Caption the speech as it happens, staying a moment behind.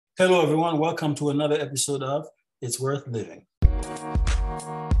Hello, everyone. Welcome to another episode of It's Worth Living.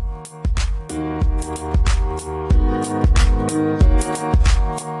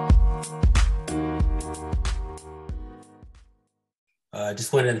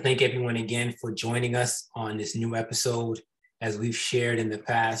 Just wanted to thank everyone again for joining us on this new episode. As we've shared in the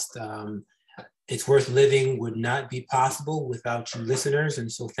past, It's Worth Living would not be possible without you listeners.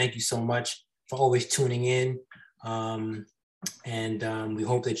 And so thank you so much for always tuning in. We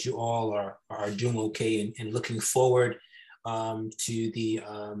hope that you all are doing okay and looking forward to the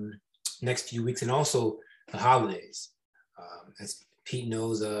next few weeks and also the holidays. As Pete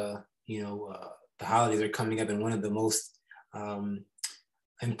knows, the holidays are coming up, and one of the most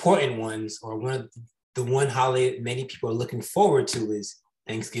important ones, or one holiday many people are looking forward to, is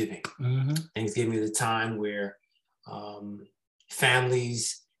Thanksgiving. Mm-hmm. Thanksgiving is a time where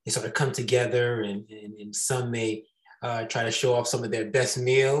families, they sort of come together, and some may try to show off some of their best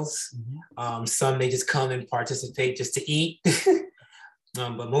meals. Mm-hmm. Some may just come and participate just to eat.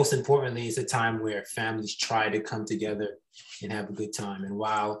 But most importantly, it's a time where families try to come together and have a good time. And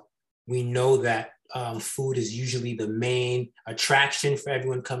while we know that food is usually the main attraction for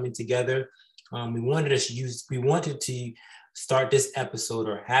everyone coming together, we wanted to start this episode,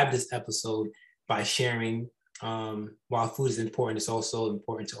 or have this episode, by sharing, while food is important, it's also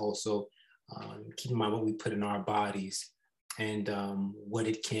important to also keep in mind what we put in our bodies and what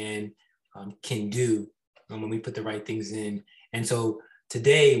it can do when we put the right things in. And so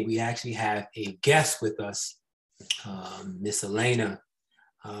today we actually have a guest with us, Miss Alaina.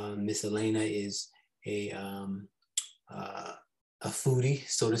 Miss Alaina is a foodie,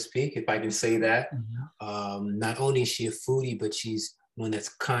 so to speak, if I can say that. Mm-hmm. Not only is she a foodie, but she's one that's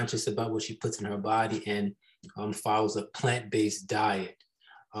conscious about what she puts in her body and follows a plant-based diet.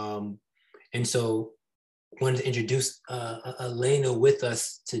 And so I wanted to introduce Alaina with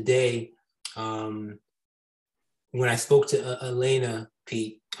us today. When I spoke to Alaina,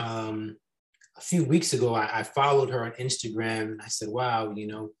 Pete, a few weeks ago, I followed her on Instagram, and I said, wow,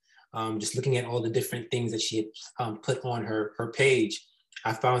 just looking at all the different things that she had put on her page,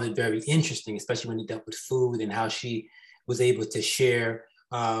 I found it very interesting, especially when it dealt with food and how she was able to share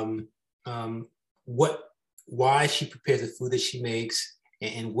why she prepares the food that she makes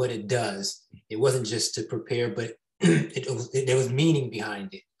and what it does. It wasn't just to prepare, but there was meaning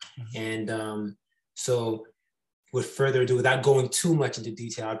behind it. Mm-hmm. And so with further ado, without going too much into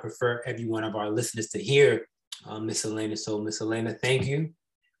detail, I prefer every one of our listeners to hear Miss Alaina. So Miss Alaina, thank you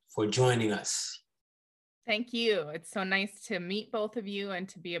for joining us. Thank you. It's so nice to meet both of you and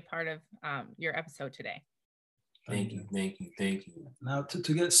to be a part of your episode today. Thank you. Now,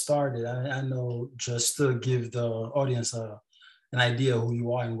 to get started, I know, just to give the audience an idea who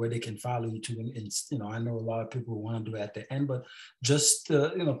you are and where they can follow you to, and I know a lot of people want to do it at the end, but just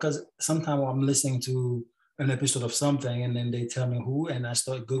because sometimes I'm listening to an episode of something and then they tell me who, and I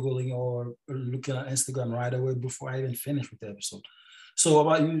start Googling or looking at Instagram right away before I even finish with the episode. So how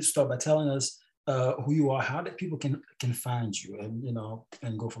about you start by telling us who you are, how that people can find you,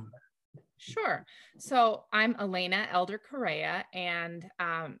 and go from there. Sure. So I'm Alaina Elder-Correa, and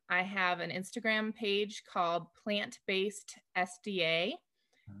I have an Instagram page called Plant-Based SDA.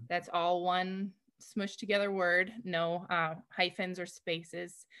 That's all one smushed together word, no hyphens or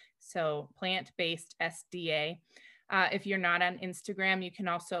spaces. So Plant-Based SDA. If you're not on Instagram, you can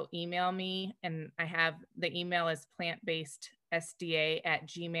also email me, and I have the email is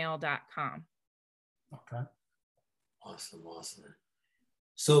plantbasedsda@gmail.com. Okay. Awesome.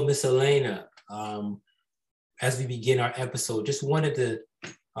 So, Miss Alaina, as we begin our episode, just wanted to,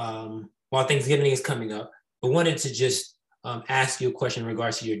 while Thanksgiving is coming up, but wanted to just ask you a question in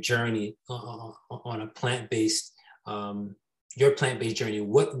regards to your journey on a plant-based, your plant-based journey.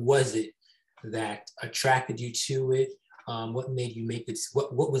 What was it that attracted you to it? What made you make this?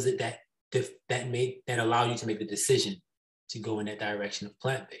 What was it that allowed you to make the decision to go in that direction of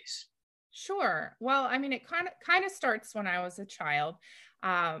plant-based? Sure. Well, I mean, it kind of starts when I was a child.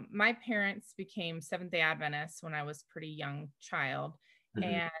 My parents became Seventh-day Adventists when I was a pretty young child.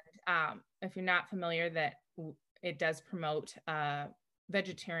 Mm-hmm. And if you're not familiar, that it does promote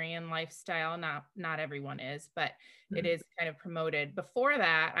vegetarian lifestyle. Not everyone is, but mm-hmm. It is kind of promoted. Before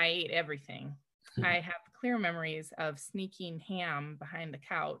that, I ate everything. Mm-hmm. I have clear memories of sneaking ham behind the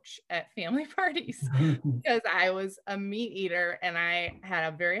couch at family parties because I was a meat eater, and I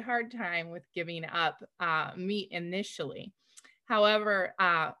had a very hard time with giving up meat initially. However,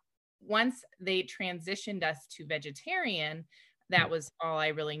 once they transitioned us to vegetarian, that was all I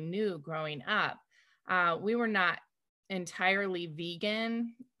really knew growing up. We were not entirely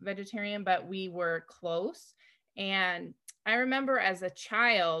vegan vegetarian, but we were close. And I remember as a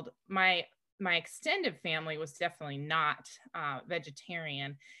child, my extended family was definitely not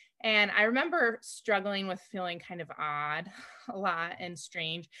vegetarian. And I remember struggling with feeling kind of odd a lot and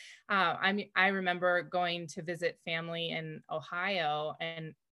strange. I remember going to visit family in Ohio,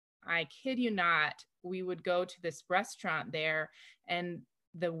 and I kid you not, we would go to this restaurant there, and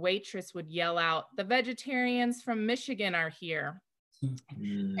the waitress would yell out, "The vegetarians from Michigan are here."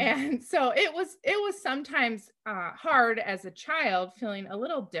 Mm. And so it was sometimes hard as a child, feeling a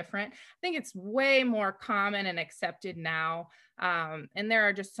little different. I think it's way more common and accepted now, and there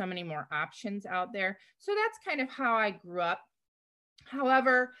are just so many more options out there. So that's kind of how I grew up.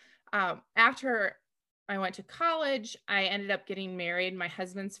 However, after I went to college, I ended up getting married. My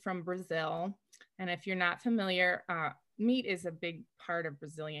husband's from Brazil, and if you're not familiar, meat is a big part of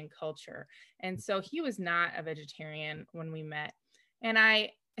Brazilian culture, and so he was not a vegetarian when we met. And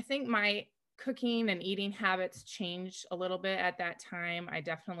I think my cooking and eating habits changed a little bit at that time. I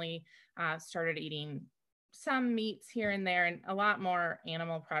definitely started eating some meats here and there, and a lot more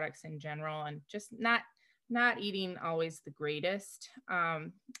animal products in general, and just not eating always the greatest.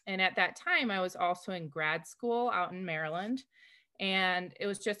 And at that time, I was also in grad school out in Maryland, and it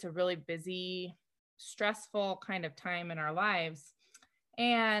was just a really busy, stressful kind of time in our lives.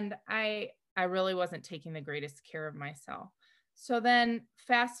 And I really wasn't taking the greatest care of myself. So then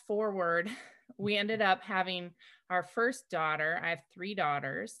fast forward, we ended up having our first daughter. I have three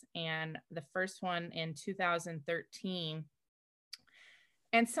daughters, and the first one in 2013.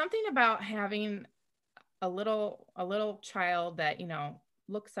 And something about having a little child that,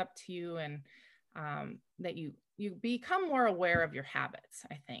 looks up to you, and that you become more aware of your habits,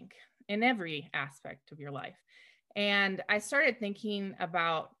 I think, in every aspect of your life. And I started thinking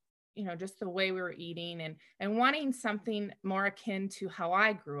about, just the way we were eating, and wanting something more akin to how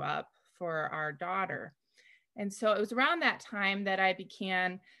I grew up for our daughter. And so it was around that time that I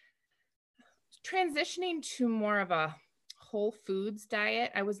began transitioning to more of a whole foods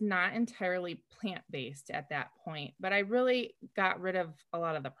diet. I was not entirely plant-based at that point, but I really got rid of a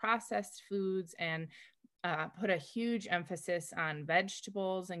lot of the processed foods, and put a huge emphasis on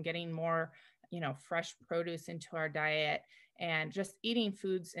vegetables and getting more, fresh produce into our diet, and just eating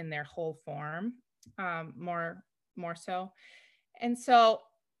foods in their whole form, more so. And so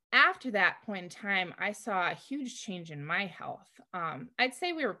after that point in time, I saw a huge change in my health. I'd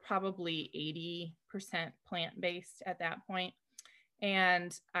say we were probably 80% plant-based at that point.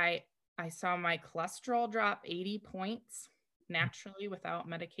 And I saw my cholesterol drop 80 points naturally without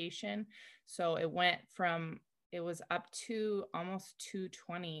medication. So it was up to almost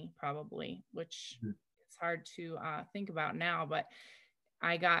 220 probably, which it's hard to think about now, but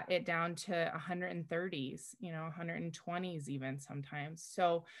I got it down to 130s, 120s even sometimes.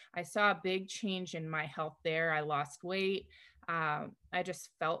 So I saw a big change in my health there. I lost weight. I just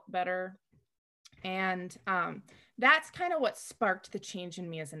felt better. And that's kind of what sparked the change in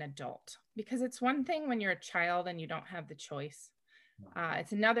me as an adult, because it's one thing when you're a child and you don't have the choice.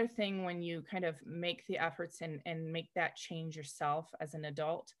 It's another thing when you kind of make the efforts and make that change yourself as an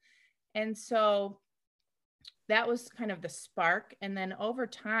adult. And so that was kind of the spark. And then over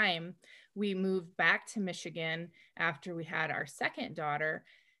time, we moved back to Michigan after we had our second daughter.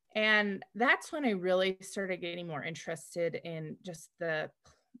 And that's when I really started getting more interested in just the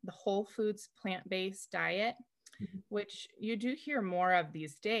whole foods plant-based diet, which you do hear more of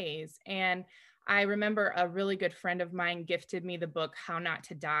these days. And I remember a really good friend of mine gifted me the book How Not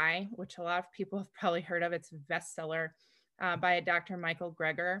to Die, which a lot of people have probably heard of. It's a bestseller by Dr. Michael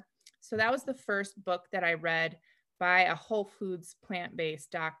Greger. So that was the first book that I read by a whole foods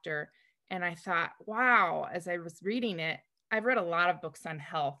plant-based doctor. And I thought, wow, as I was reading it, I've read a lot of books on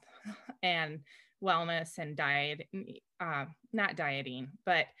health and wellness and diet, not dieting,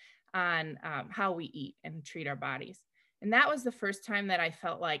 but on how we eat and treat our bodies. And that was the first time that I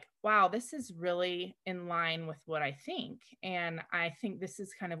felt like, wow, this is really in line with what I think. And I think this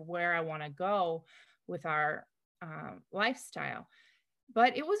is kind of where I want to go with our lifestyle.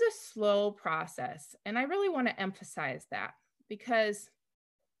 But it was a slow process. And I really want to emphasize that, because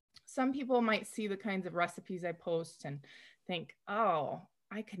some people might see the kinds of recipes I post and think, oh,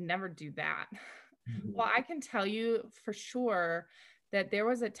 I could never do that. Well, I can tell you for sure that there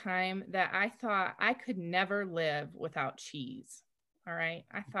was a time that I thought I could never live without cheese. All right.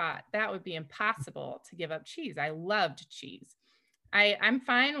 I thought that would be impossible to give up cheese. I loved cheese. I'm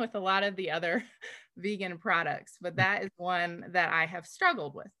fine with a lot of the other vegan products, but that is one that I have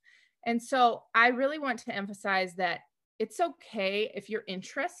struggled with. And so I really want to emphasize that it's okay if you're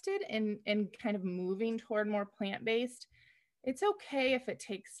interested in kind of moving toward more plant-based. It's okay if it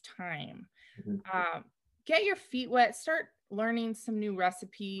takes time. get your feet wet, start learning some new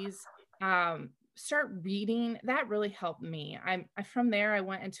recipes, start reading. That really helped me. From there, I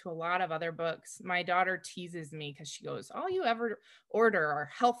went into a lot of other books. My daughter teases me because she goes, all you ever order are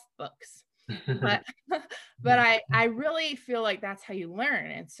health books. But I really feel like that's how you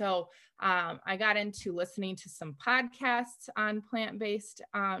learn. And so I got into listening to some podcasts on plant-based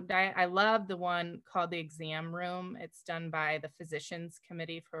diet. I love the one called The Exam Room. It's done by the Physicians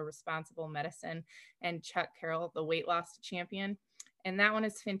Committee for Responsible Medicine and Chuck Carroll, the weight loss champion. And that one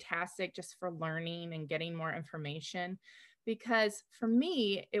is fantastic just for learning and getting more information. Because for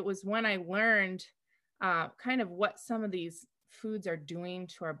me, it was when I learned kind of what some of these foods are doing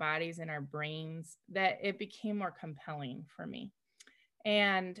to our bodies and our brains that it became more compelling for me.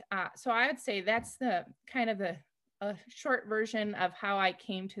 And so I would say that's the kind of a short version of how I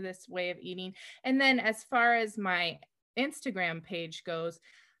came to this way of eating. And then as far as my Instagram page goes,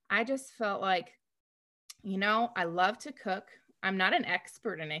 I just felt like, I love to cook. I'm not an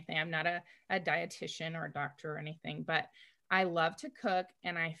expert in anything. I'm not a dietitian or a doctor or anything, but I love to cook.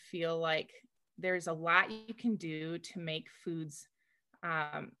 And I feel like there's a lot you can do to make foods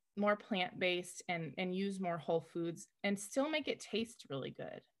more plant-based and use more whole foods and still make it taste really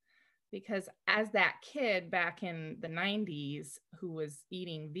good. Because as that kid back in the 90s who was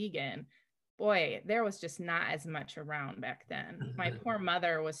eating vegan, boy, there was just not as much around back then. My poor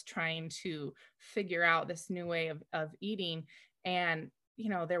mother was trying to figure out this new way of eating. And,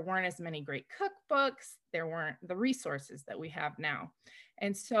 there weren't as many great cookbooks. There weren't the resources that we have now.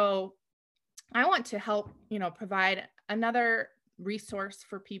 And so I want to help, provide another resource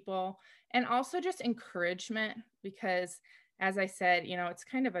for people and also just encouragement because as I said, it's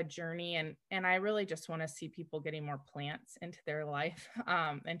kind of a journey and I really just want to see people getting more plants into their life,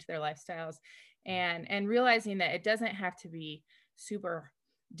 into their lifestyles and realizing that it doesn't have to be super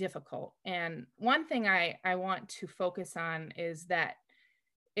difficult. And one thing I want to focus on is that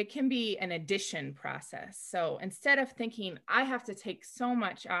it can be an addition process. So instead of thinking, I have to take so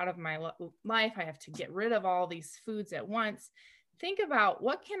much out of my life, I have to get rid of all these foods at once, think about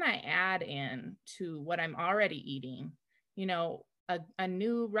what can I add in to what I'm already eating, a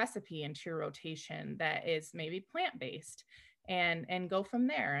new recipe into your rotation that is maybe plant-based and go from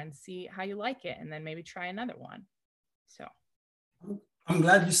there and see how you like it. And then maybe try another one. So. I'm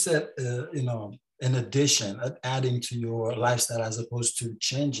glad you said, in addition, adding to your lifestyle as opposed to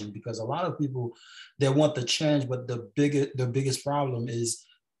changing, because a lot of people, they want the change, but the biggest problem is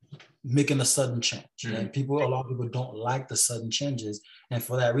making a sudden change. Mm-hmm. And a lot of people don't like the sudden changes. And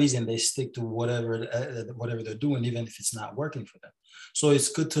for that reason, they stick to whatever they're doing, even if it's not working for them. So it's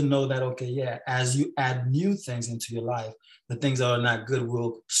good to know that, okay, yeah, as you add new things into your life, the things that are not good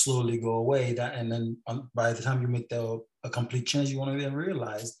will slowly go away. And then by the time you make a complete change, you won't even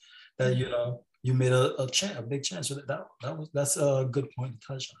realize that, you made a big change. So that's a good point to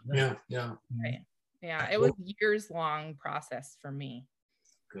touch on. Yeah. Right. Yeah, it was years long process for me.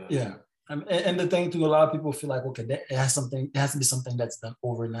 Good. Yeah. And the thing too, a lot of people feel like, okay, it has to be something that's done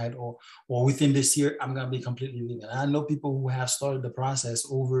overnight or within this year, I'm going to be completely vegan. I know people who have started the process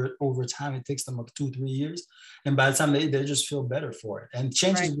over time. It takes them up 2-3 years. And by the time they just feel better for it. And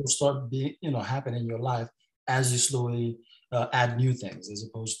changes will start being, happen in your life as you slowly add new things as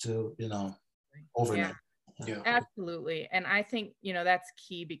opposed to, overnight. Yeah, absolutely. And I think, that's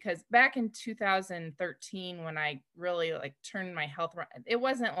key because back in 2013, when I really turned my health around, it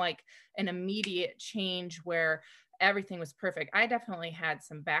wasn't like an immediate change where everything was perfect. I definitely had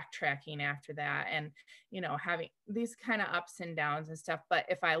some backtracking after that and, having these kind of ups and downs and stuff. But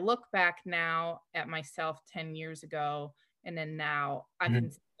if I look back now at myself 10 years ago, and then now I can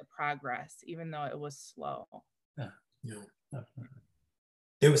see the progress, even though it was slow. Yeah, definitely.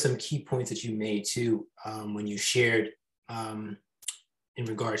 There were some key points that you made too when you shared in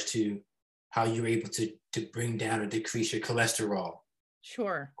regards to how you were able to bring down or decrease your cholesterol.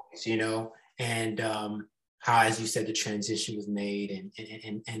 Sure. And how, as you said, the transition was made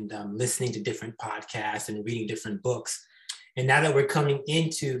and listening to different podcasts and reading different books. And now that we're coming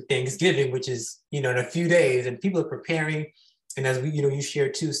into Thanksgiving, which is, in a few days and people are preparing. And as you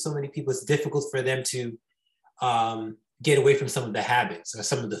shared too, so many people, it's difficult for them to get away from some of the habits or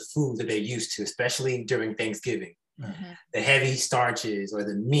some of the foods that they're used to, especially during Thanksgiving, the heavy starches or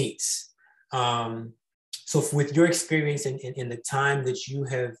the meats. So with your experience in the time that you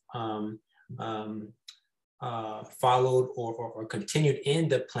have followed or continued in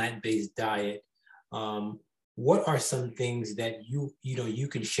the plant-based diet, what are some things that you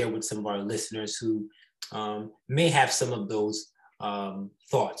can share with some of our listeners who may have some of those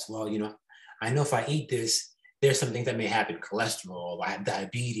thoughts? Well, I know if I eat this, there's some things that may happen, cholesterol, or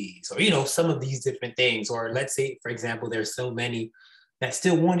diabetes, or, some of these different things. Or let's say, for example, there's so many that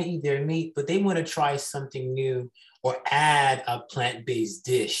still want to eat their meat, but they want to try something new or add a plant-based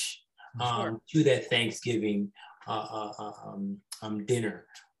dish to their Thanksgiving dinner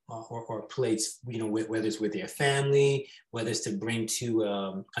or plates, whether it's with their family, whether it's to bring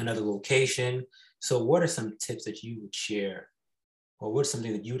to another location. So what are some tips that you would share, or what's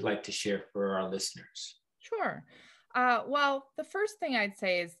something that you'd like to share for our listeners? Sure. Well, the first thing I'd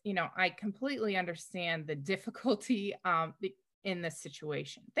say is, I completely understand the difficulty in this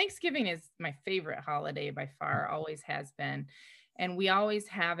situation. Thanksgiving is my favorite holiday by far, always has been. And we always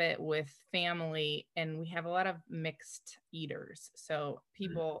have it with family, and we have a lot of mixed eaters. So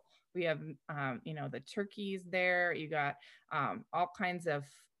people, we have, the turkeys there, you got all kinds of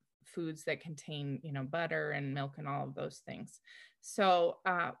foods that contain, butter and milk and all of those things. So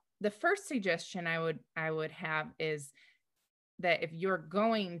the first suggestion I would have is that if you're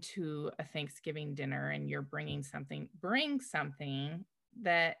going to a Thanksgiving dinner and you're bring something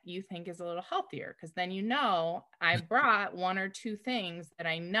that you think is a little healthier, because then I brought one or two things that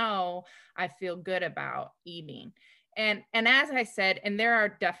I know I feel good about eating. And as I said, and there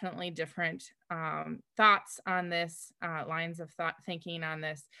are definitely different thoughts on this, lines of thinking on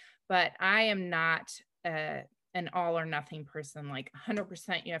this, but I am not an all or nothing person, like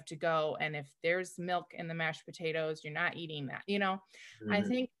 100% you have to go. And if there's milk in the mashed potatoes, you're not eating that, I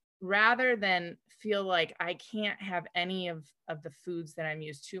think rather than feel like I can't have any of the foods that I'm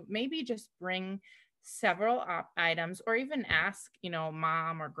used to, maybe just bring several items, or even ask,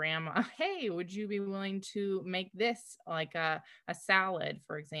 mom or grandma, hey, would you be willing to make this like a salad,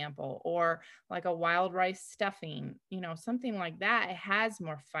 for example, or like a wild rice stuffing, something like that. It has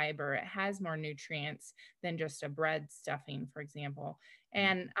more fiber, it has more nutrients than just a bread stuffing, for example.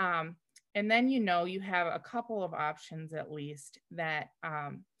 And then, you have a couple of options at least that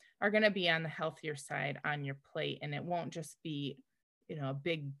are going to be on the healthier side on your plate. And it won't just be, a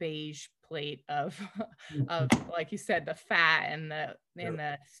big beige plate of like you said, the fat and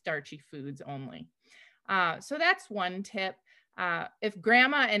the starchy foods only. So that's one tip. If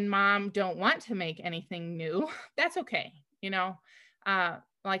grandma and mom don't want to make anything new, that's okay.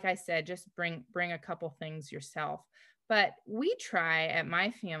 Like I said, just bring a couple things yourself. But we try at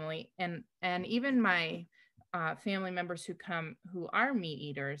my family, and even my family members who are meat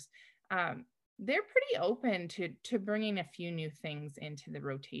eaters, they're pretty open to bringing a few new things into the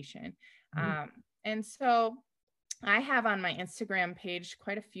rotation. And so I have on my Instagram page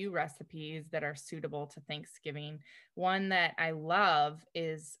quite a few recipes that are suitable to Thanksgiving. One that I love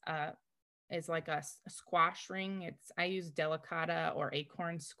is like a squash ring. I use delicata or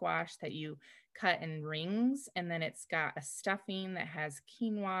acorn squash that you cut in rings, and then it's got a stuffing that has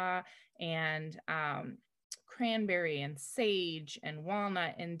quinoa and cranberry and sage and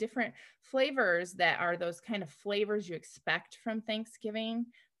walnut and different flavors that are those kind of flavors you expect from Thanksgiving,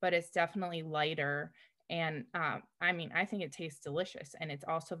 but it's definitely lighter. And I think it tastes delicious, and it's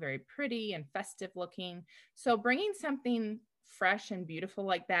also very pretty and festive looking. So bringing something fresh and beautiful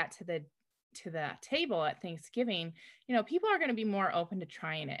like that to the table at Thanksgiving, people are going to be more open to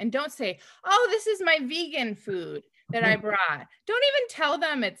trying it. And don't say, oh, this is my vegan food that I brought. Don't even tell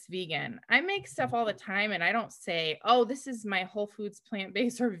them it's vegan. I make stuff all the time, and I don't say, oh, this is my Whole Foods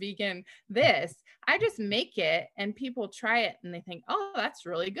plant-based or vegan this. I just make it, and people try it and they think, oh, that's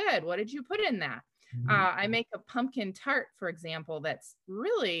really good. What did you put in that? I make a pumpkin tart, for example, that's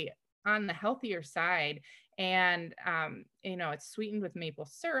really on the healthier side. And, it's sweetened with maple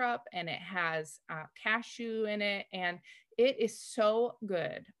syrup, and it has cashew in it. And it is so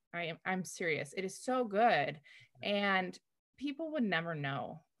good. I'm serious. It is so good. And people would never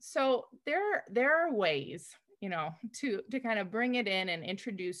know. So there are ways, to kind of bring it in and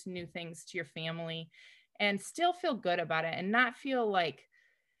introduce new things to your family and still feel good about it, and not feel like,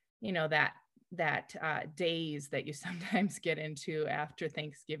 that daze that you sometimes get into after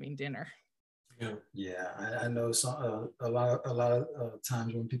Thanksgiving dinner. Yeah, I know a lot of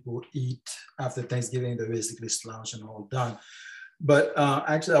times when people eat after Thanksgiving, they're basically slouched and all done. But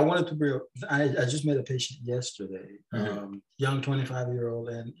actually, I wanted to bring up, I just met a patient yesterday, young 25-year-old,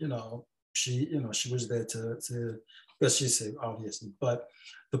 and she was there to because she's sick, obviously. But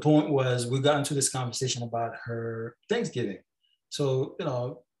the point was, we got into this conversation about her Thanksgiving. So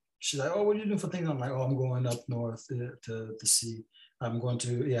she's like, oh, what are you doing for Thanksgiving? I'm like, oh, I'm going up north to see. I'm going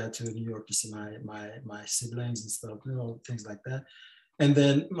to New York to see my siblings and stuff, things like that. And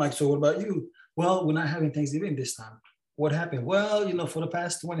then I'm like, so what about you? Well, we're not having Thanksgiving this time. What happened? Well, for the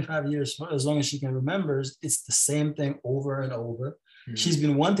past 25 years, as long as she can remember, it's the same thing over and over. She's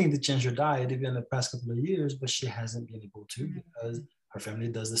been wanting to change her diet even in the past couple of years, but she hasn't been able to because her family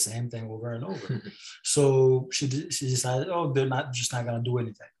does the same thing over and over. So she decided, oh, they're just not going to do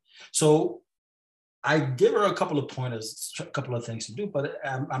anything. So I give her a couple of pointers, a couple of things to do, but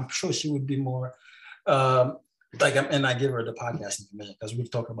I'm sure she would be more and I give her the podcast information because we've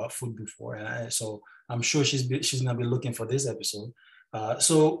talked about food before, and so I'm sure she's gonna be looking for this episode.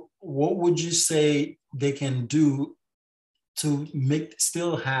 So what would you say they can do to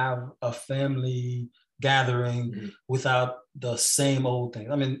still have a family gathering without the same old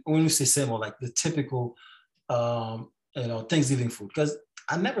thing? I mean, when we say same old, like the typical, Thanksgiving food, because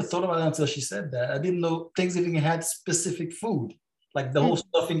I never thought about it until she said that. I didn't know Thanksgiving had specific food. Like the whole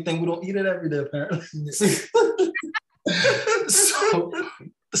stuffing thing, we don't eat it every day, apparently.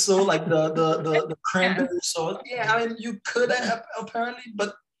 so like the cranberry sauce. Yeah, I mean, you could have apparently,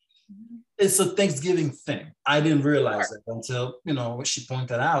 but it's a Thanksgiving thing. I didn't realize that until she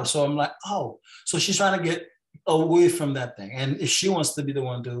pointed out. So I'm like, oh, so she's trying to get away from that thing. And if she wants to be the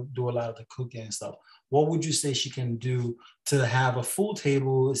one to do a lot of the cooking and stuff, what would you say she can do to have a full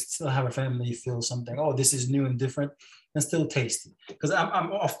table, still have a family feel something, oh, this is new and different, and still tasty? Because I'm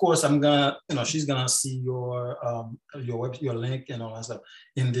gonna, she's gonna see your link and all that stuff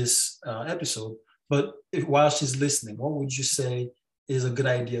in this episode. But while she's listening, what would you say is a good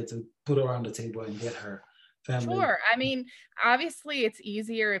idea to put her on the table and get her family? Sure. I mean, obviously it's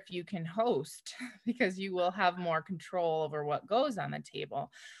easier if you can host because you will have more control over what goes on the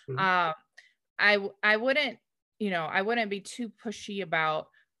table. I wouldn't be too pushy about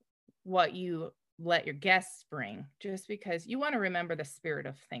what you let your guests bring, just because you want to remember the spirit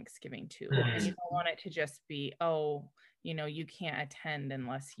of Thanksgiving too. And you don't want it to just be, oh, you can't attend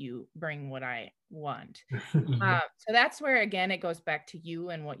unless you bring what I want. So that's where, again, it goes back to you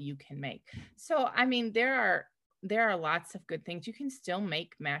and what you can make. So, I mean, there are lots of good things. You can still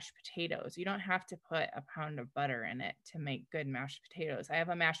make mashed potatoes. You don't have to put a pound of butter in it to make good mashed potatoes. I have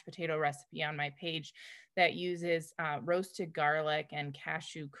a mashed potato recipe on my page that uses roasted garlic and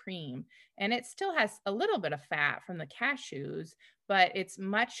cashew cream. And it still has a little bit of fat from the cashews, but it's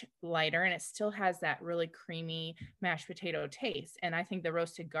much lighter and it still has that really creamy mashed potato taste. And I think the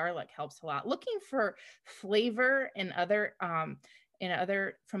roasted garlic helps a lot. Looking for flavor in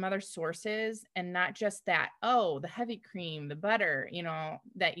from other sources, and not just that, oh, the heavy cream, the butter,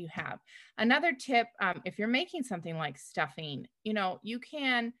 that you have. Another tip, if you're making something like stuffing, you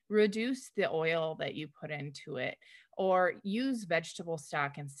can reduce the oil that you put into it, or use vegetable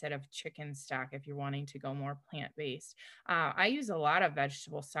stock instead of chicken stock if you're wanting to go more plant-based. I use a lot of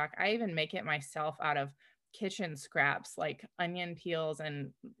vegetable stock. I even make it myself out of kitchen scraps like onion peels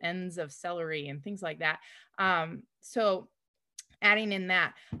and ends of celery and things like that. So adding in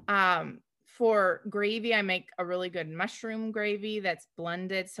that, for gravy, I make a really good mushroom gravy that's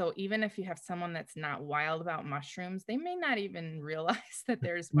blended. So even if you have someone that's not wild about mushrooms, they may not even realize that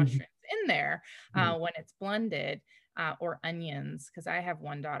there's mushrooms in there when it's blended, or onions, because I have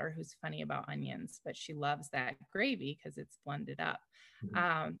one daughter who's funny about onions, but she loves that gravy because it's blended up.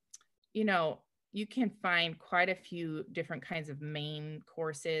 You can find quite a few different kinds of main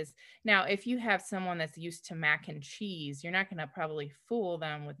courses. Now, if you have someone that's used to mac and cheese, you're not going to probably fool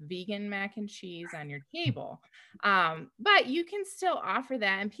them with vegan mac and cheese on your table. But you can still offer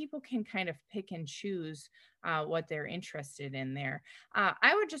that, and people can kind of pick and choose what they're interested in there.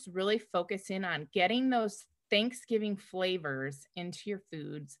 I would just really focus in on getting those Thanksgiving flavors into your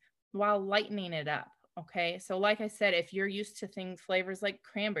foods while lightening it up. Okay. So like I said, if you're used to flavors like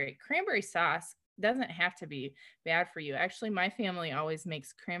cranberry sauce doesn't have to be bad for you. Actually, my family always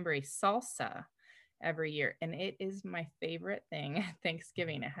makes cranberry salsa every year, and it is my favorite thing at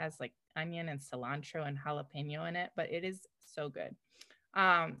Thanksgiving. It has like onion and cilantro and jalapeno in it, but it is so good.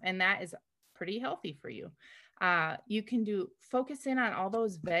 And that is pretty healthy for you. You can focus in on all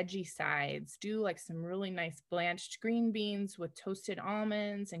those veggie sides, do like some really nice blanched green beans with toasted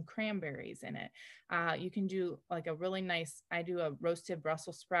almonds and cranberries in it. You can do like I do a roasted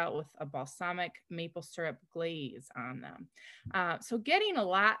Brussels sprout with a balsamic maple syrup glaze on them. So getting a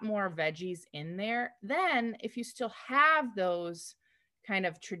lot more veggies in there. Then if you still have those kind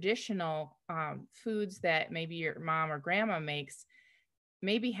of traditional foods that maybe your mom or grandma makes,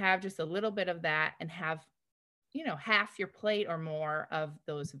 maybe have just a little bit of that and have half your plate or more of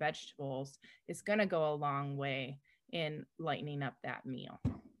those vegetables is going to go a long way in lightening up that meal.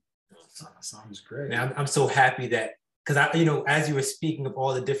 Sounds great. Now, I'm so happy that, because as you were speaking of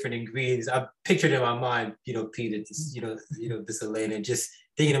all the different ingredients, I pictured in my mind, Peter, this, this Alaina, just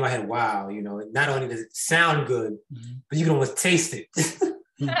thinking in my head, wow, not only does it sound good, but you can almost taste it.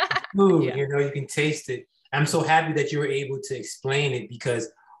 Food, you can taste it. I'm so happy that you were able to explain it, because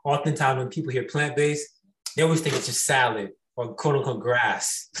oftentimes when people hear plant-based, they always think it's just salad or quote unquote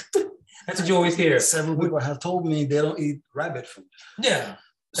grass. That's what you always hear. Several people have told me they don't eat rabbit food. Yeah.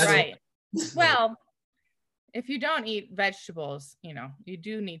 Right. Well, if you don't eat vegetables, you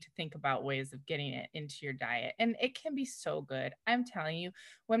do need to think about ways of getting it into your diet. And it can be so good. I'm telling you,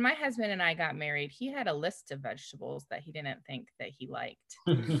 when my husband and I got married, he had a list of vegetables that he didn't think that he liked.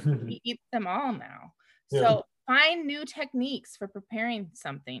 He eats them all now. So find new techniques for preparing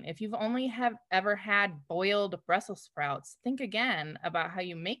something. If you've only ever had boiled Brussels sprouts, think again about how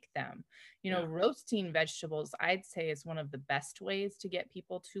you make them. Roasting vegetables, I'd say, is one of the best ways to get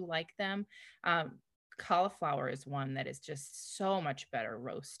people to like them. Cauliflower is one that is just so much better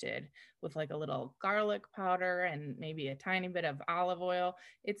roasted with like a little garlic powder and maybe a tiny bit of olive oil.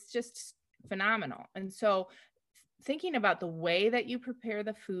 It's just phenomenal. And so thinking about the way that you prepare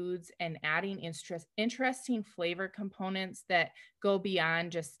the foods and adding interesting flavor components that go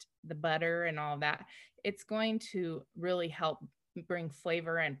beyond just the butter and all that, it's going to really help bring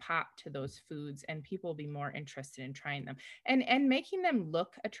flavor and pop to those foods, and people will be more interested in trying them, and making them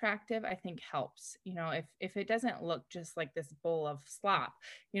look attractive, I think helps. If it doesn't look just like this bowl of slop,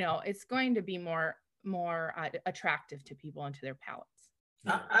 it's going to be more attractive to people and to their palates.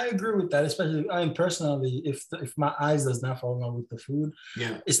 I agree with that, especially personally, if my eyes does not fall in love with the food,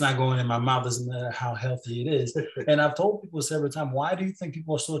 it's not going in my mouth, doesn't matter how healthy it is. And I've told people several times, why do you think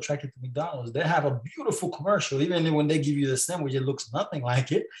people are so attracted to McDonald's? They have a beautiful commercial. Even when they give you the sandwich, it looks nothing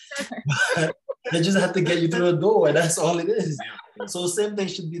like it. They just have to get you through the door, and that's all it is. So same thing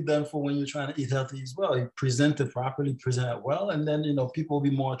should be done for when you're trying to eat healthy as well. You present it properly, present it well, and then people will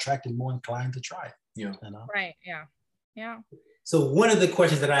be more attracted, more inclined to try it. Right. Yeah. So one of the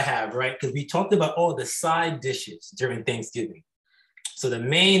questions that I have, right, because we talked about all the side dishes during Thanksgiving. So the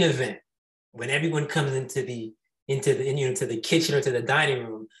main event, when everyone comes into the kitchen or to the dining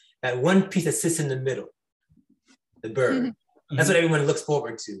room, that one piece that sits in the middle, the bird. That's what everyone looks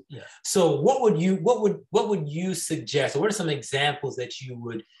forward to. Yeah. So what would you suggest? Or what are some examples that you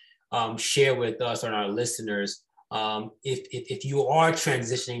would share with us and our listeners if you are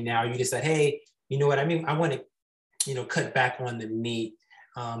transitioning now? You decide, hey, you know what I mean? I want to cut back on the meat,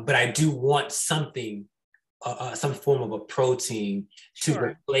 but I do want something, some form of a protein to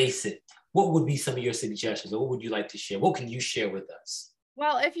replace it. What would be some of your suggestions? Or what would you like to share? What can you share with us?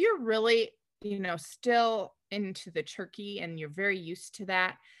 Well, if you're really, still into the turkey and you're very used to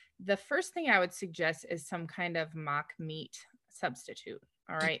that, the first thing I would suggest is some kind of mock meat substitute.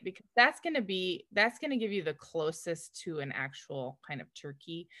 All right, because that's going to give you the closest to an actual kind of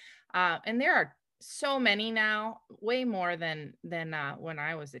turkey. And there are so many now, way more than when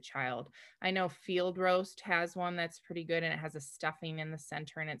I was a child. I know Field Roast has one that's pretty good, and it has a stuffing in the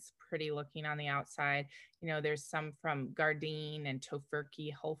center, and it's pretty looking on the outside. There's some from Gardein and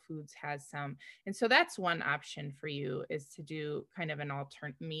Tofurkey. Whole Foods has some, and so that's one option for you, is to do kind of an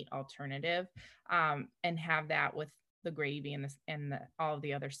meat alternative, and have that with the gravy and all of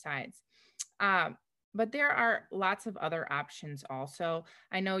the other sides. But there are lots of other options also.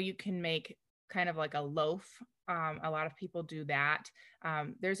 I know you can make kind of like a loaf. A lot of people do that.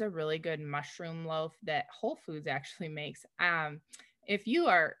 There's a really good mushroom loaf that Whole Foods actually makes. If you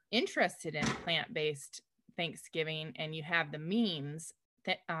are interested in plant-based Thanksgiving and you have the means,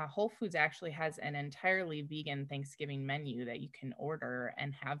 Whole Foods actually has an entirely vegan Thanksgiving menu that you can order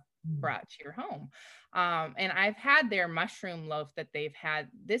and have brought to your home. And I've had their mushroom loaf that they've had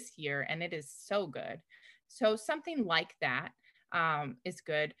this year, and it is so good. So something like that is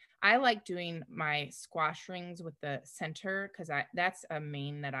good. I like doing my squash rings with the center, because that's a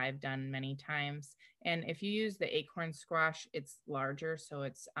main that I've done many times. And if you use the acorn squash, it's larger, so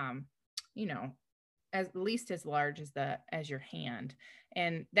it's at least as large as your hand.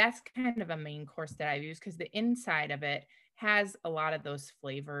 And that's kind of a main course that I've used, because the inside of it has a lot of those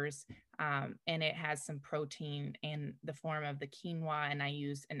flavors, and it has some protein in the form of the quinoa, and I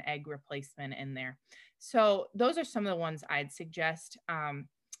use an egg replacement in there. So those are some of the ones I'd suggest.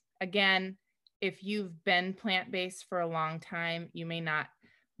 Again, if you've been plant-based for a long time, you may not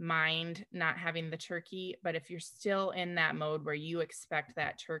mind not having the turkey, but if you're still in that mode where you expect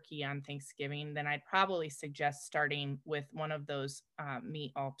that turkey on Thanksgiving, then I'd probably suggest starting with one of those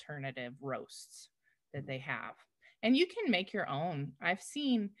meat alternative roasts that they have. And you can make your own. I've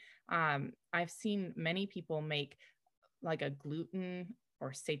seen many people make like a gluten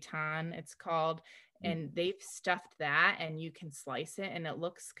or seitan, it's called, and they've stuffed that, and you can slice it, and it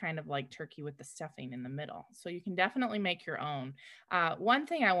looks kind of like turkey with the stuffing in the middle. So you can definitely make your own. One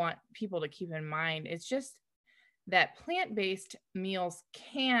thing I want people to keep in mind is just that plant-based meals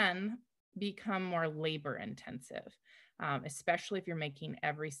can become more labor intensive, especially if you're making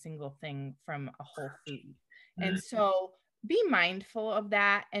every single thing from a whole food. And so be mindful of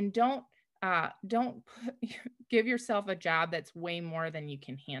that, and don't give yourself a job that's way more than you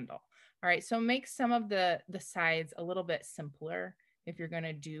can handle. All right. So make some of the sides a little bit simpler if you're going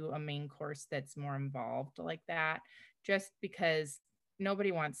to do a main course that's more involved like that, just because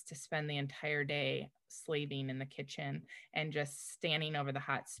nobody wants to spend the entire day slaving in the kitchen and just standing over the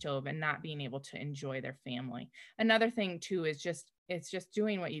hot stove and not being able to enjoy their family. Another thing too is it's just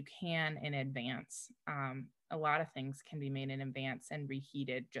doing what you can in advance. A lot of things can be made in advance and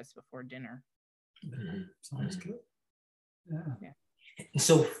reheated just before dinner. Sounds good. Yeah.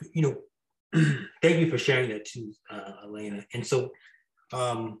 So, thank you for sharing that too, Alaina. And so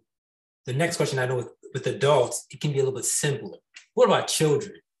the next question, I know with adults, it can be a little bit simpler. What about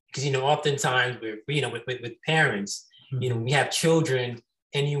children? Because, oftentimes with parents, we have children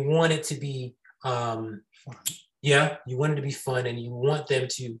and you want it to be, you want it to be fun and you want them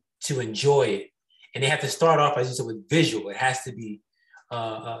to enjoy it. And they have to start off, as you said, with visual. It has to be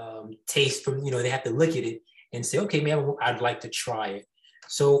taste from, they have to look at it and say, okay, maybe I'd like to try it.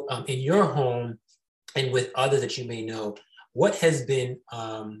 So in your home and with others that you may know, what has been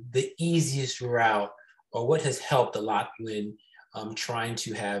the easiest route, or what has helped a lot when trying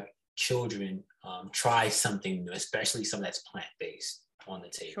to have children try something new, especially something that's plant-based on the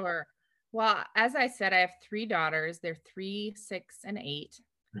table? Sure. Well, as I said, I have 3 daughters. They're 3, 6, and 8.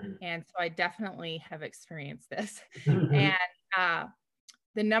 And so I definitely have experienced this. And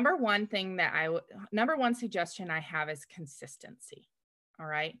the number one suggestion I have is consistency. All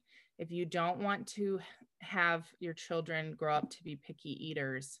right. If you don't want to have your children grow up to be picky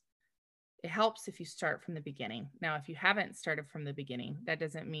eaters, it helps if you start from the beginning. Now, if you haven't started from the beginning, that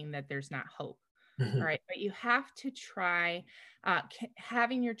doesn't mean that there's not hope. All right. But you have to try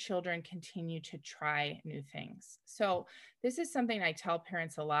having your children continue to try new things. So this is something I tell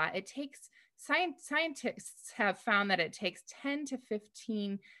parents a lot. It takes scientists have found that it takes 10 to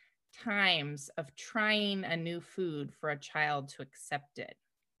 15 times of trying a new food for a child to accept it,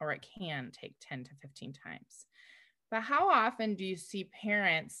 or it can take 10 to 15 times. But how often do you see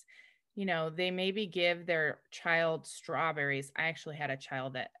parents, they maybe give their child strawberries? I actually had a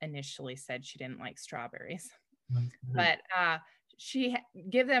child that initially said she didn't like strawberries, but she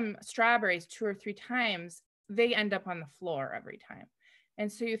give them strawberries 2 or 3 times. They end up on the floor every time.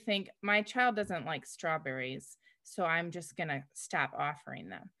 And so you think, my child doesn't like strawberries, so I'm just going to stop offering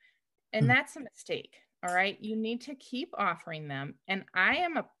them. And that's a mistake. All right. You need to keep offering them. And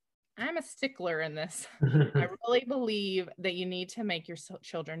I'm a stickler in this. I really believe that you need to make your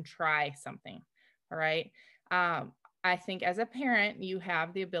children try something. All right. I think as a parent, you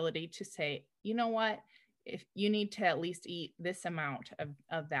have the ability to say, you know what, if you need to at least eat this amount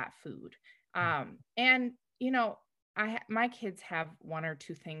of that food. And, my kids have 1 or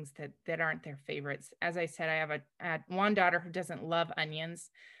 2 things that aren't their favorites. As I said, I have one daughter who doesn't love onions,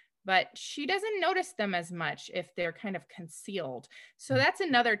 but she doesn't notice them as much if they're kind of concealed. So that's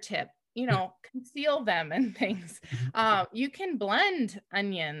another tip, conceal them and things. You can blend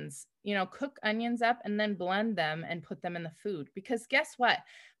onions, cook onions up and then blend them and put them in the food, because guess what?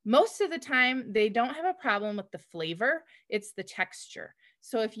 Most of the time they don't have a problem with the flavor. It's the texture.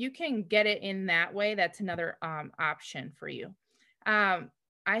 So if you can get it in that way, that's another option for you.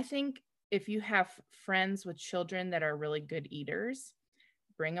 I think if you have friends with children that are really good eaters,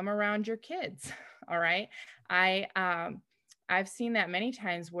 bring them around your kids. All right. I've seen that many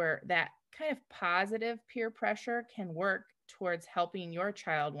times where that kind of positive peer pressure can work towards helping your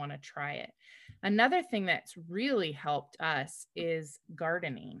child want to try it. Another thing that's really helped us is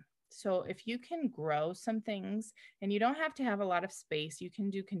gardening. So if you can grow some things, and you don't have to have a lot of space, you can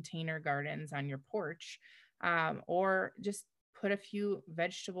do container gardens on your porch, or just put a few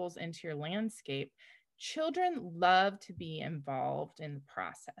vegetables into your landscape. Children love to be involved in the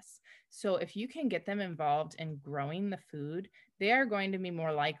process. So if you can get them involved in growing the food, they are going to be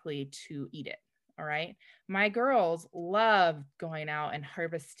more likely to eat it. All right. My girls love going out and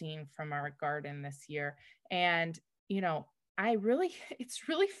harvesting from our garden this year. And, it's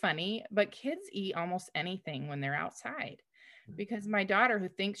really funny, but kids eat almost anything when they're outside, because my daughter, who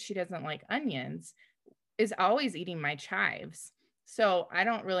thinks she doesn't like onions, is always eating my chives. So I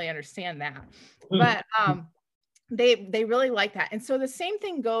don't really understand that, but they really like that. And so the same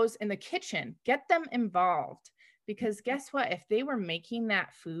thing goes in the kitchen. Get them involved, because guess what? If they were making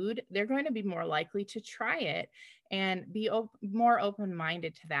that food, they're going to be more likely to try it and be more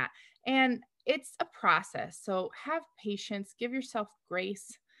open-minded to that. And it's a process. So have patience, give yourself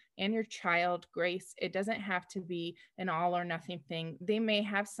grace, and your child grace. It doesn't have to be an all or nothing thing. They may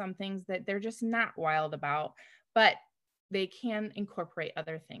have some things that they're just not wild about, but they can incorporate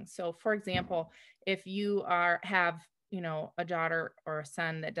other things. So for example, if you have, a daughter or a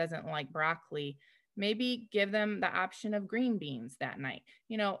son that doesn't like broccoli, maybe give them the option of green beans that night.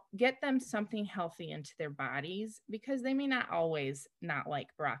 Get them something healthy into their bodies, because they may not always not like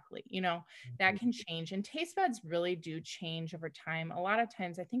broccoli. That can change, and taste buds really do change over time. A lot of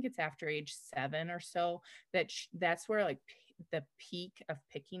times, I think it's after age 7 or so that's where like the peak of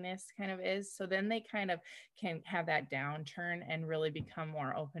pickiness kind of is. So then they kind of can have that downturn and really become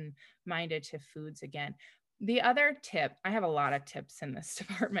more open-minded to foods again. The other tip, I have a lot of tips in this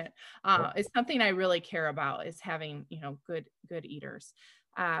department, is something I really care about, is having, good eaters,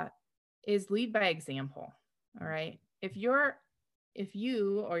 is lead by example. All right. If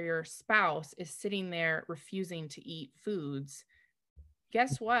you or your spouse is sitting there refusing to eat foods,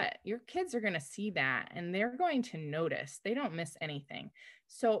 guess what? Your kids are going to see that and they're going to notice. They don't miss anything.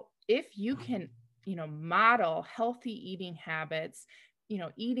 So if you can, model healthy eating habits,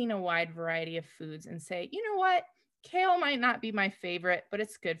 eating a wide variety of foods, and say, you know what, kale might not be my favorite, but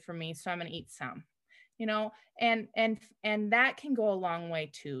it's good for me, so I'm going to eat some, and that can go a long way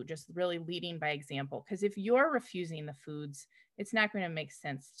too, just really leading by example. Because if you're refusing the foods, it's not going to make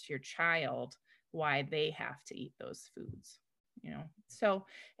sense to your child why they have to eat those foods. So,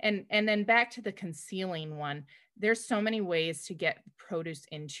 and then back to the concealing one, there's so many ways to get produce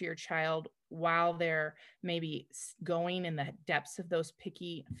into your child while they're maybe going in the depths of those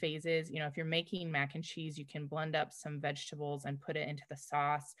picky phases. If you're making mac and cheese, you can blend up some vegetables and put it into the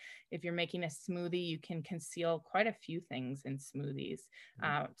sauce. If you're making a smoothie, you can conceal quite a few things in smoothies.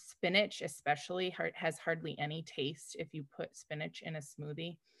 Spinach especially has hardly any taste if you put spinach in a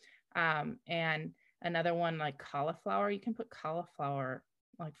smoothie. And another one, like cauliflower, you can put cauliflower,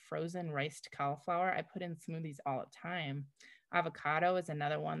 like frozen riced cauliflower. I put in smoothies all the time. Avocado is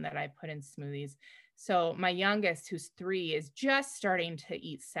another one that I put in smoothies. So my youngest, who's 3, is just starting to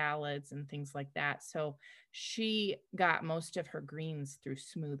eat salads and things like that. So she got most of her greens through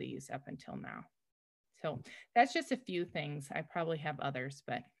smoothies up until now. So that's just a few things. I probably have others,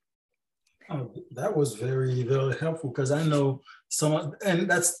 but. Oh, that was very, very helpful, because I know and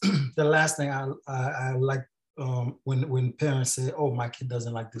that's the last thing I like, when parents say, "Oh, my kid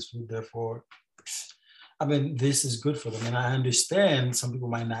doesn't like this food, therefore, this is good for them." And I understand some people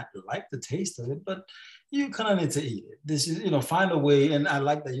might not like the taste of it, but you kind of need to eat it. This is, find a way. And I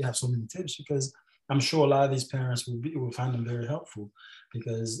like that you have so many tips, because I'm sure a lot of these parents will find them very helpful,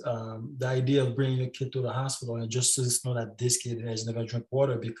 because the idea of bringing your kid to the hospital and just to know that this kid has never drank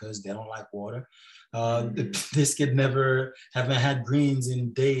water because they don't like water. This kid haven't had greens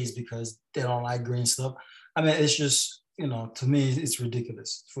in days because they don't like green stuff. It's just, to me, it's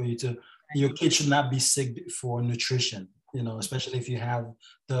ridiculous for your kid should not be sick for nutrition, especially if you have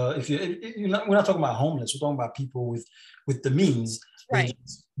we're not talking about homeless, we're talking about people with the means, right?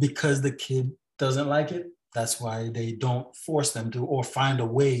 Because the kid doesn't like it, that's why they don't force them to, or find a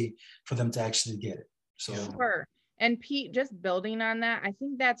way for them to actually get it. So sure. And Pete, just building on that, I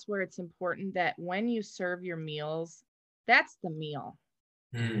think that's where it's important that when you serve your meals, that's the meal.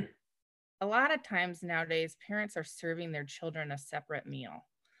 A lot of times nowadays, parents are serving their children a separate meal.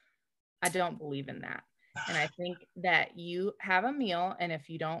 I don't believe in that. And I think that you have a meal, and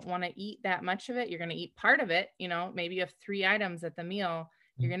if you don't want to eat that much of it, you're going to eat part of it. Maybe you have 3 items at the meal.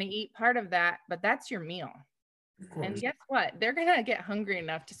 You're going to eat part of that, but that's your meal. And guess what? They're going to get hungry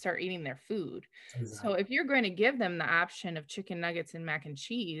enough to start eating their food. Exactly. So if you're going to give them the option of chicken nuggets and mac and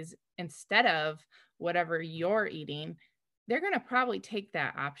cheese instead of whatever you're eating, they're going to probably take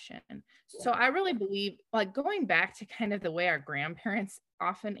that option. So I really believe, like, going back to kind of the way our grandparents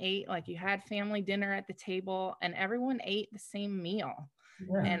often ate, like you had family dinner at the table and everyone ate the same meal.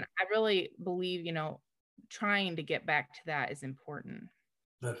 Yeah. And I really believe, trying to get back to that is important.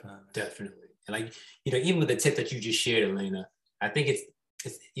 Definitely. And like, even with the tip that you just shared, Alaina, I think it's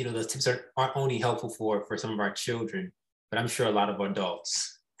those tips aren't only helpful for some of our children, but I'm sure a lot of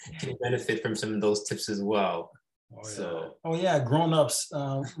adults can benefit from some of those tips as well. Grown-ups.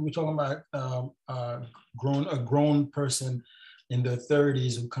 We're talking about a grown person in their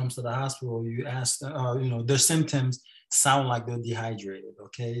 30s who comes to the hospital. You ask, their symptoms sound like they're dehydrated.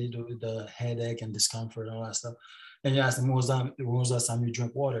 Okay, the headache and discomfort and all that stuff. And you ask them, when was the last time you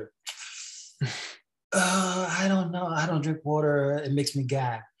drank water? I don't know. I don't drink water. It makes me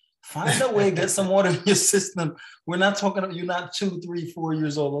gag. Find a way, get some water in your system. We're not talking about, you're not 2, 3, 4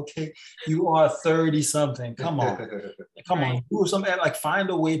 years old. Okay, you are 30 something. Come on, do something. Like, find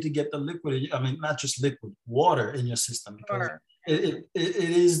a way to get the liquid. Not just liquid, water in your system, because it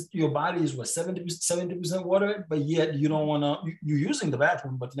is, your body is what, 70% water, but yet you don't want to, you're using the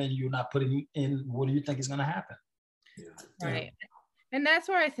bathroom, but then you're not putting in, what do you think is going to happen? Right. And that's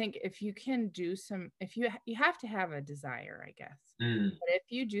where I think if you can do some, if you have to have a desire, I guess. But if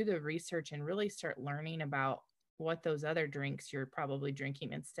you do the research and really start learning about what those other drinks you're probably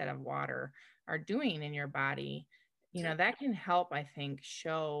drinking instead of water are doing in your body, you know, that can help, I think,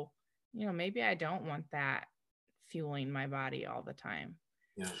 show, you know, maybe I don't want that fueling my body all the time.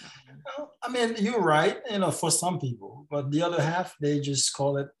 Yeah. Well, I mean, you're right, you know, for some people, but the other half, they just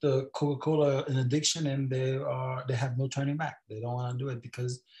call it the Coca-Cola an addiction, and they have no turning back. They don't want to do it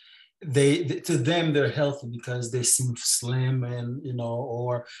because to them, they're healthy because they seem slim, and you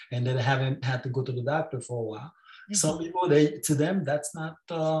know, and they haven't had to go to the doctor for a while. Some people, to them, that's not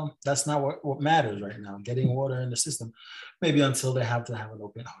what matters right now. Getting water in the system, maybe until they have to have an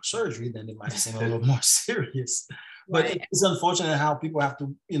open heart surgery, then it might seem a little more serious. But it's unfortunate how people have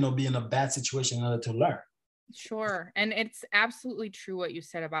to, you know, be in a bad situation in order to learn. Sure. And it's absolutely true what you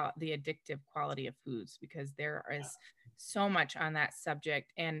said about the addictive quality of foods, because there is so much on that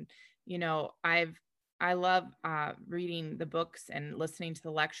subject. And, you know, I love reading the books and listening to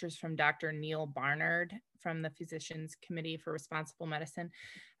the lectures from Dr. Neil Barnard from the Physicians Committee for Responsible Medicine.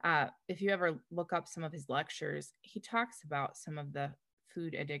 If you ever look up some of his lectures, he talks about some of the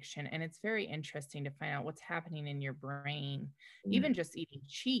food addiction, and it's very interesting to find out what's happening in your brain. Even just eating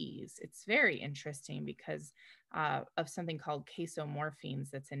cheese, it's very interesting because of something called casomorphines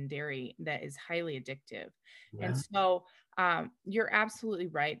that's in dairy that is highly addictive. And so you're absolutely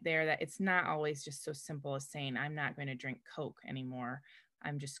right there that it's not always just so simple as saying, I'm not going to drink Coke anymore,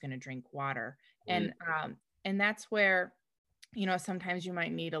 I'm just going to drink water. And that's where, you know, sometimes you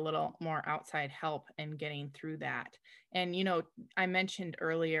might need a little more outside help in getting through that. And, you know, I mentioned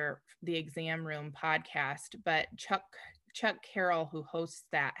earlier the Exam Room podcast, but Chuck Carroll, who hosts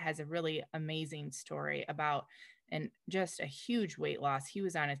that, has a really amazing story about just a huge weight loss. He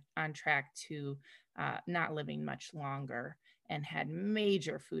was on track to not living much longer and had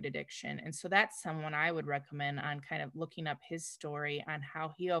major food addiction. And so that's someone I would recommend on kind of looking up his story on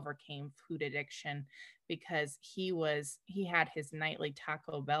how he overcame food addiction, because he had his nightly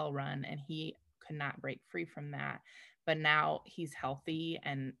Taco Bell run and he could not break free from that. But now he's healthy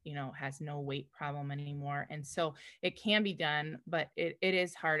and, you know, has no weight problem anymore. And so it can be done, but it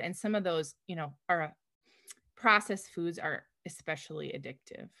is hard. And some of those, you know, are processed foods are especially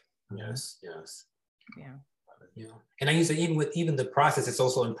addictive. Yes. Yeah. And I use it even the process. It's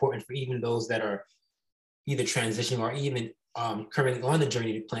also important for even those that are either transitioning or even currently on the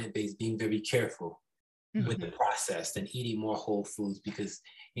journey to plant-based, being very careful with the process and eating more whole foods, because,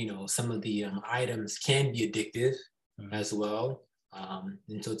 you know, some of the items can be addictive as well.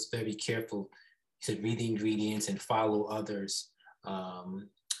 And so it's very careful to read the ingredients and follow others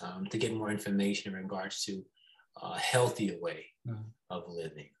to get more information in regards to a healthier way of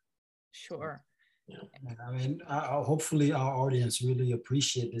living. Sure. Yeah. I mean, hopefully our audience really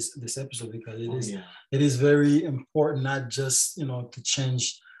appreciate this episode, because it is very important, not just, you know, to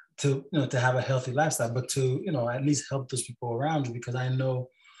change, to, you know, to have a healthy lifestyle, but to, you know, at least help those people around you. Because I know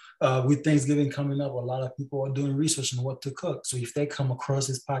with Thanksgiving coming up, a lot of people are doing research on what to cook. So if they come across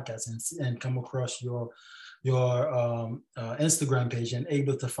this podcast and come across your Instagram page and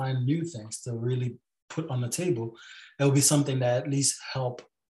able to find new things to really put on the table, it'll be something that at least help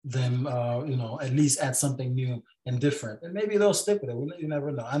them, you know, at least add something new and different, and maybe they'll stick with it. You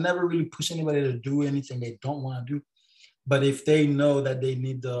never know. I never really push anybody to do anything they don't want to do, but if they know that they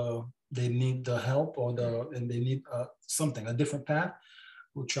need the help and they need something, a different path,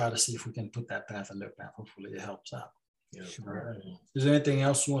 we'll try to see if we can put that path in their path. Hopefully it helps out. Yeah. Sure. Is there anything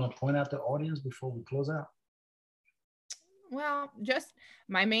else you want to point out to the audience before we close out? Well, just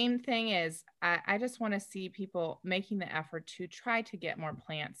my main thing is I just want to see people making the effort to try to get more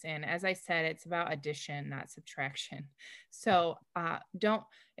plants in. As I said, it's about addition, not subtraction. So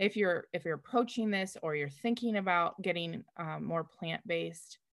if you're approaching this or you're thinking about getting more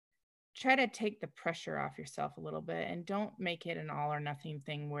plant-based, try to take the pressure off yourself a little bit and don't make it an all or nothing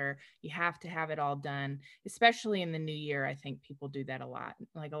thing where you have to have it all done, especially in the new year. I think people do that a lot.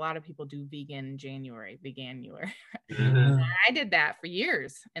 Like a lot of people do vegan January. I did that for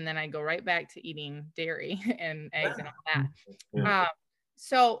years. And then I go right back to eating dairy and eggs and all that.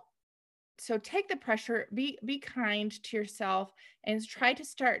 So take the pressure, be kind to yourself, and try to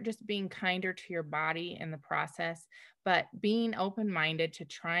start just being kinder to your body in the process, but being open-minded to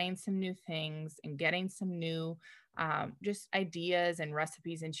trying some new things and getting some new just ideas and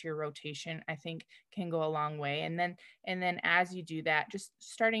recipes into your rotation, I think can go a long way. And then as you do that, just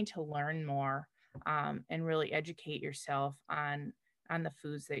starting to learn more and really educate yourself on the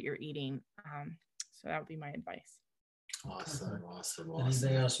foods that you're eating. So that would be my advice. Awesome.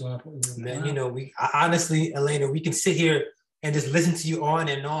 Anything else you want to put in? Man, honestly, Alaina, we can sit here and just listen to you on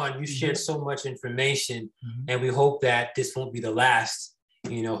and on. You shared so much information, and we hope that this won't be the last.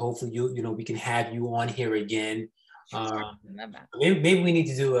 Hopefully we can have you on here again. Maybe we need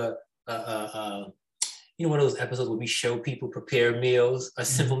to do a one of those episodes where we show people prepare meals, a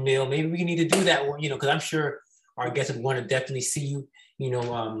simple meal. Maybe we need to do that one, because I'm sure our guests would want to definitely see you,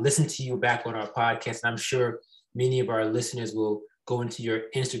 listen to you back on our podcast. And I'm sure many of our listeners will go into your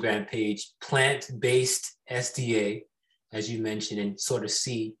Instagram page, Plant-Based SDA, as you mentioned, and sort of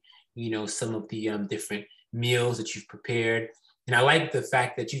see, some of the different meals that you've prepared. And I like the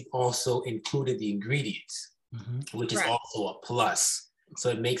fact that you've also included the ingredients, which is also a plus. So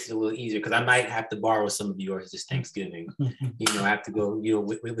it makes it a little easier, because I might have to borrow some of yours this Thanksgiving. I have to go,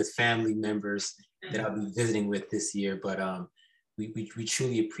 with family members that I'll be visiting with this year. But we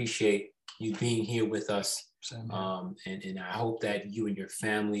truly appreciate you being here with us. And I hope that you and your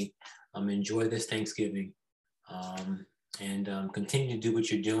family enjoy this Thanksgiving and continue to do what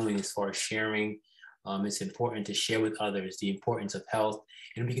you're doing as far as sharing. It's important to share with others the importance of health,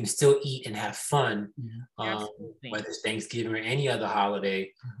 and we can still eat and have fun, whether it's Thanksgiving or any other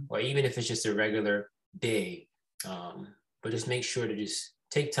holiday, or even if it's just a regular day. But just make sure to just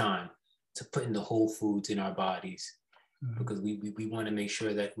take time to put in the whole foods in our bodies, because we want to make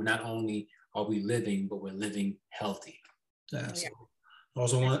sure that we're not only are we living, but we're living healthy. Absolutely.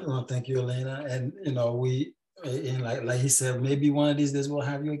 Also want to thank you, Alaina. And like he said, maybe one of these days we'll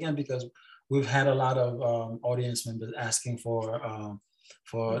have you again, because we've had a lot of audience members asking for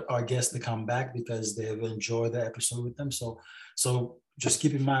our guests to come back because they've enjoyed the episode with them. So just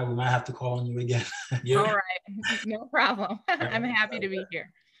keep in mind, we might have to call on you again. All right, no problem. I'm happy to be here.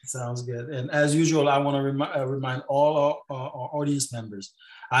 Sounds good. And as usual, I want to remind all our audience members,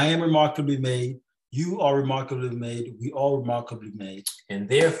 I am remarkably made. You are remarkably made. We all remarkably made. And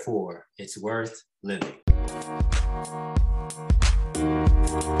therefore, it's worth living.